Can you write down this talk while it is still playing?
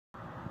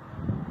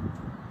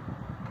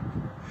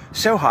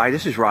So hi,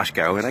 this is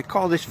Roscoe, and I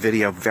call this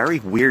video Very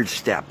Weird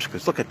Steps,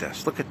 because look at this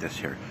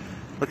here.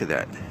 Look at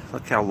that.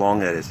 Look how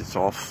long that is. It's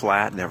all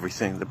flat and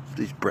everything,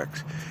 these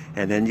bricks.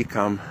 And then you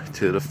come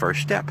to the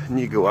first step, and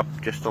you go up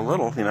just a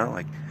little, you know,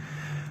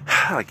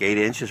 like 8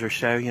 inches or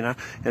so, you know.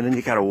 And then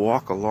you got to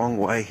walk a long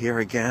way here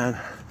again.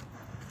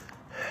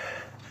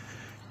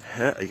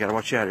 You got to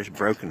watch out, there's a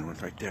broken one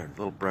right there, a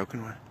little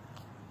broken one.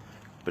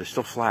 But it's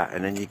still flat,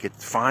 and then you get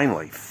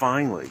finally,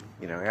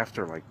 you know,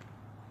 after like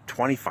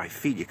 25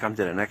 feet, you come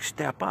to the next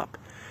step up,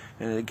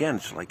 and again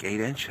it's like 8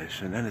 inches,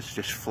 and then it's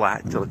just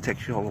flat until it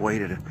takes you all the way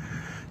to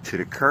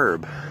the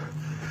curb.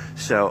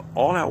 So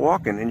all that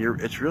walking, and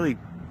it's really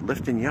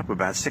lifting you up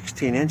about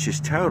 16 inches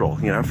total,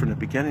 you know, from the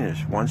beginning.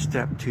 There's 1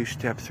 step, 2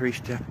 step, 3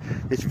 step.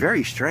 It's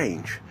very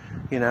strange,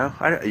 you know.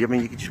 I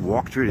mean, you can just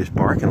walk through this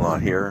parking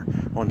lot here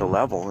on the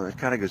level, and it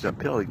kind of goes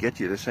uphill to get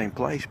you to the same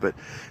place, but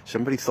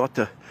somebody thought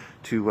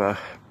to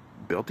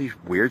build these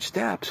weird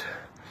steps.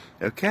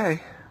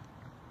 Okay.